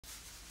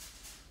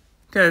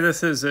Okay,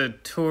 this is a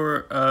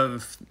tour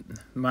of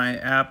my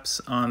apps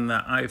on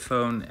the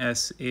iPhone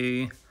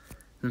SE.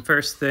 The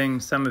first thing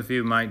some of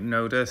you might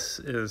notice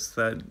is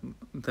that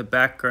the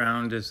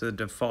background is the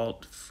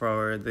default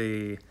for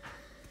the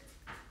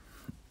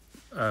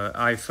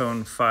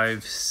iPhone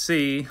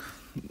 5C.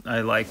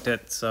 I liked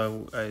it,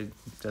 so I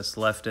just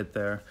left it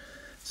there.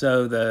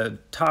 So the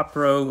top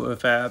row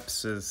of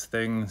apps is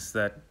things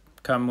that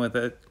come with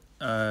it,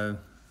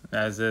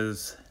 as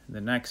is the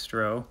next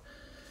row.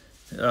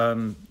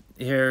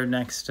 Here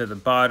next to the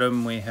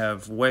bottom we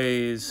have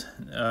Waze.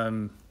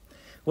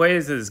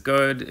 Waze is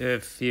good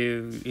if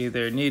you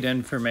either need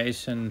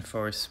information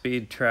for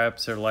speed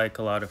traps or like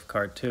a lot of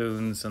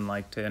cartoons and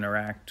like to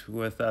interact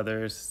with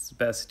others. It's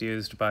best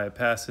used by a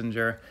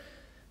passenger.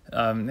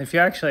 If you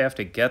actually have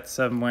to get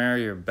somewhere,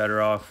 you're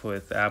better off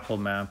with Apple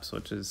Maps,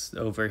 which is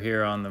over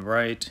here on the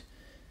right.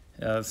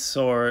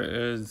 Soar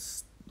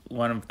is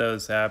one of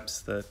those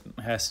apps that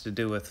has to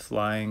do with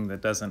flying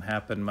that doesn't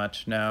happen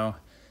much now.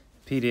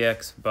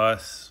 PDX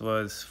Bus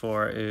was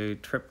for a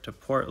trip to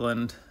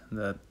Portland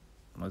that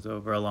was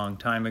over a long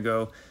time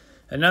ago.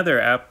 Another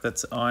app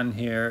that's on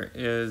here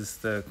is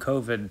the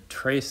COVID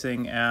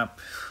tracing app.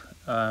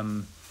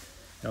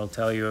 It'll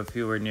tell you if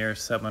you were near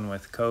someone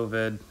with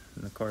COVID.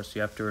 And of course,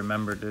 you have to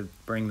remember to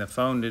bring the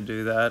phone to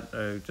do that.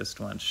 I just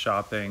went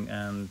shopping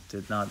and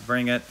did not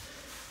bring it.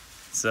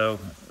 So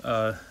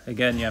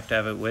again, you have to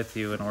have it with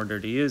you in order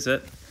to use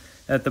it.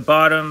 At the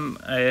bottom,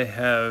 I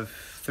have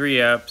three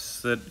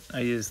apps that I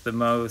use the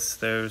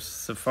most. There's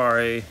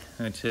Safari,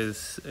 which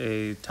is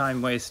a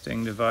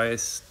time-wasting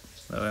device,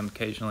 so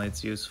occasionally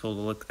it's useful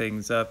to look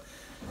things up.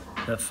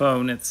 The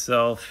phone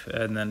itself,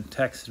 and then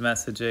text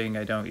messaging.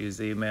 I don't use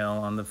email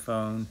on the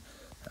phone.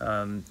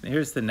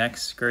 Here's the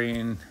next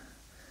screen.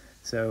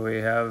 So we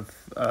have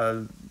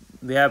the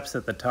apps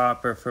at the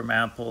top are from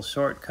Apple.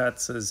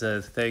 Shortcuts is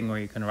a thing where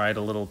you can write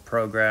a little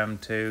program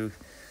to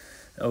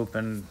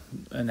open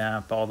an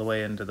app all the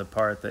way into the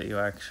part that you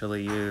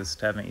actually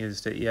used. Haven't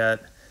used it yet.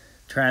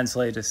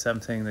 Translate is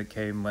something that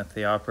came with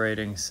the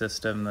operating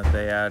system that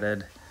they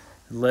added.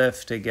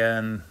 Lyft,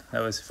 again,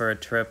 that was for a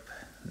trip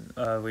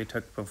we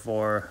took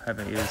before.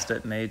 Haven't used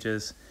it in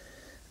ages.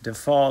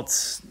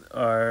 Defaults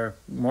are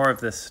more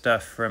of the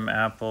stuff from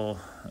Apple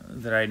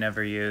that I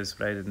never use,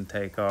 but I didn't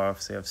take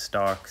off. So you have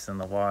stocks and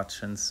the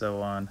watch and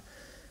so on.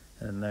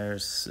 And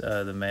there's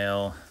the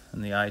mail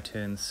and the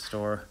iTunes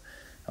store.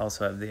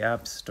 Also have the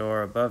App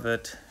Store above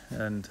it,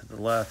 and to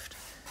the left.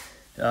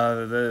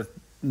 The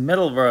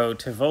middle row,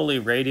 Tivoli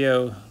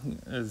Radio,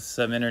 is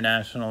some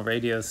international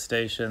radio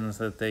stations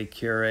that they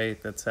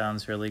curate that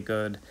sounds really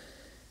good.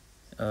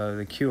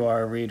 The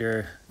QR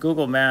reader.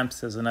 Google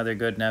Maps is another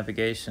good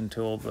navigation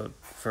tool, but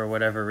for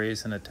whatever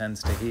reason it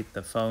tends to heat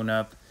the phone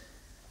up.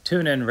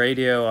 TuneIn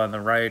Radio on the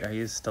right I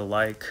used to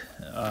like,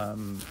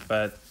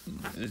 but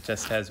it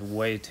just has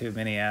way too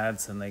many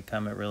ads and they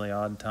come at really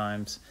odd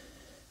times.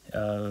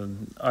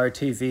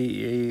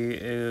 RTVE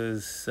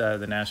is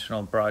the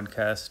national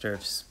broadcaster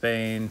of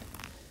Spain.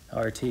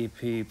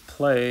 RTP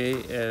Play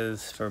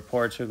is for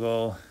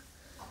Portugal.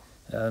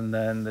 And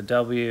then the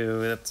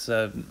W, it's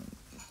a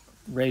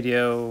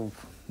radio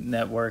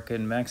network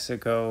in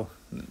Mexico,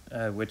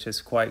 which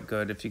is quite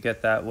good. If you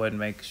get that one,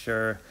 make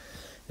sure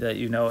that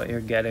you know what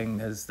you're getting,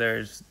 because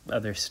there's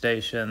other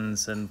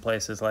stations in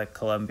places like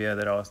Colombia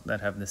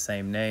that have the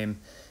same name.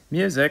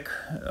 Music.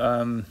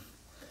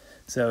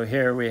 So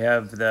here we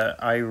have the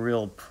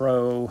iReal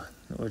Pro,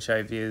 which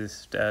I've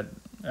used at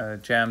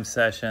jam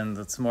sessions.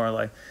 It's more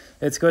like,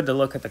 it's good to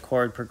look at the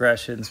chord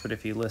progressions, but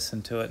if you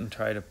listen to it and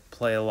try to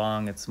play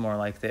along, it's more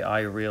like the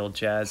iReal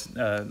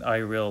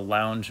iReal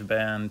Lounge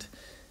Band.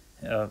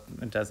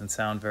 It doesn't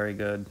sound very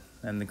good.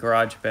 And the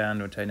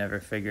GarageBand, which I never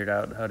figured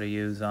out how to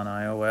use on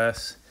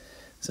iOS.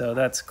 So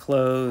that's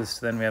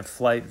closed. Then we have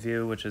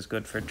FlightView, which is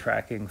good for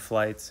tracking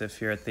flights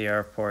if you're at the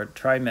airport.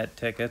 TriMet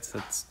tickets,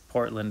 it's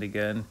Portland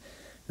again.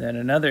 Then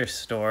another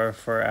store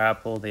for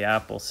Apple, the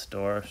Apple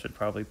Store. Should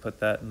probably put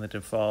that in the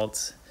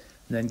defaults.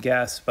 And then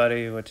Gas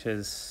Buddy, which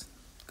is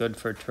good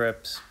for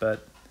trips,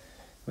 but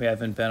we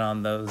haven't been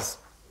on those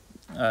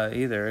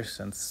either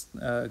since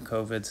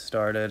COVID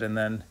started. And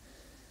then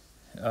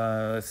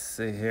let's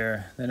see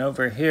here. Then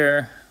over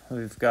here,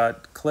 we've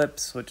got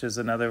Clips, which is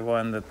another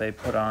one that they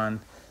put on.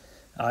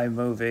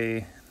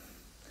 iMovie.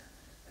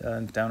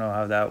 Don't know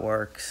how that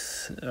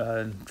works.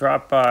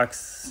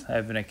 DropBox, I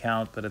have an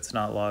account, but it's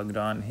not logged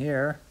on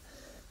here.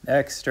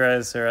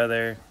 Extras are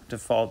other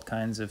default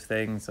kinds of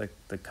things, like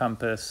the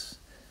compass,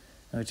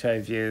 which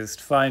I've used.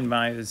 Find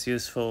My is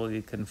useful.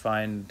 You can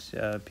find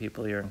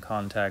people you're in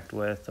contact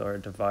with or a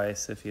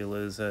device if you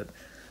lose it.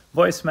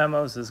 Voice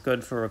Memos is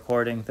good for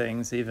recording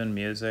things, even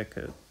music.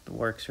 It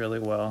works really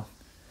well,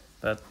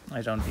 but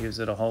I don't use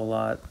it a whole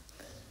lot.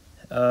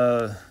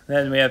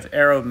 Then we have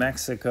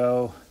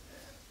AeroMexico,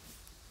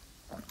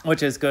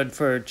 which is good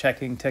for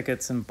checking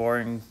tickets and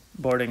boarding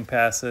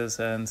passes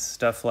and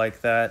stuff like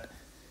that.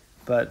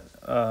 But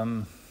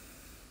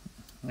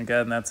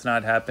again, that's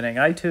not happening.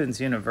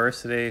 iTunes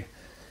University,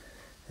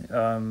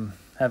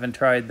 haven't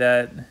tried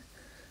that.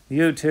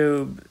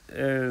 YouTube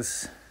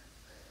is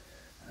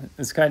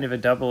kind of a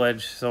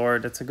double-edged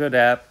sword. It's a good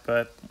app,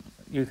 but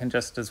you can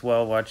just as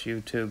well watch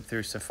YouTube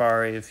through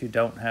Safari if you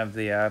don't have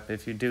the app.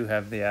 If you do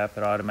have the app,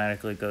 it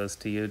automatically goes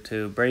to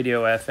YouTube.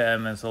 Radio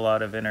FM is a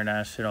lot of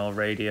international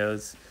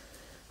radios,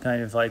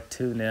 kind of like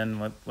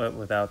TuneIn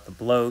without the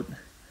bloat.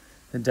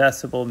 The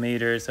decibel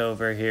meters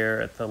over here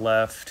at the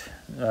left.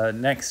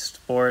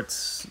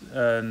 NextSports,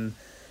 and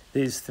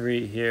these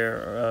three here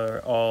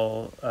are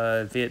all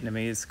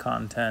Vietnamese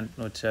content,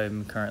 which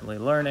I'm currently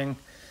learning.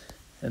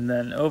 And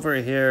then over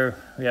here,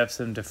 we have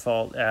some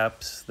default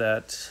apps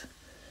that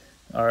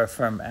are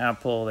from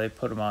Apple. They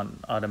put them on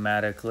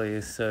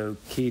automatically. So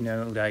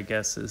Keynote, I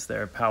guess, is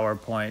their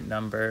PowerPoint.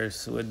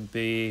 Numbers would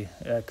be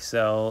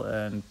Excel,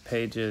 and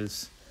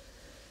Pages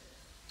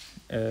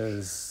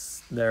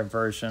is their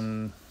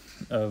version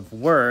of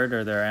Word,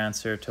 or their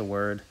answer to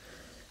Word.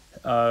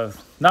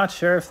 Not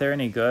sure if they're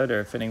any good or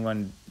if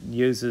anyone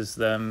uses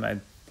them. I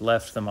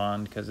left them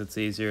on because it's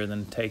easier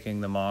than taking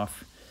them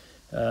off.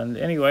 And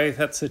anyway,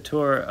 that's a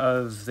tour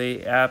of the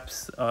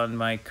apps on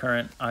my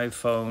current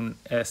iPhone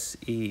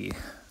SE.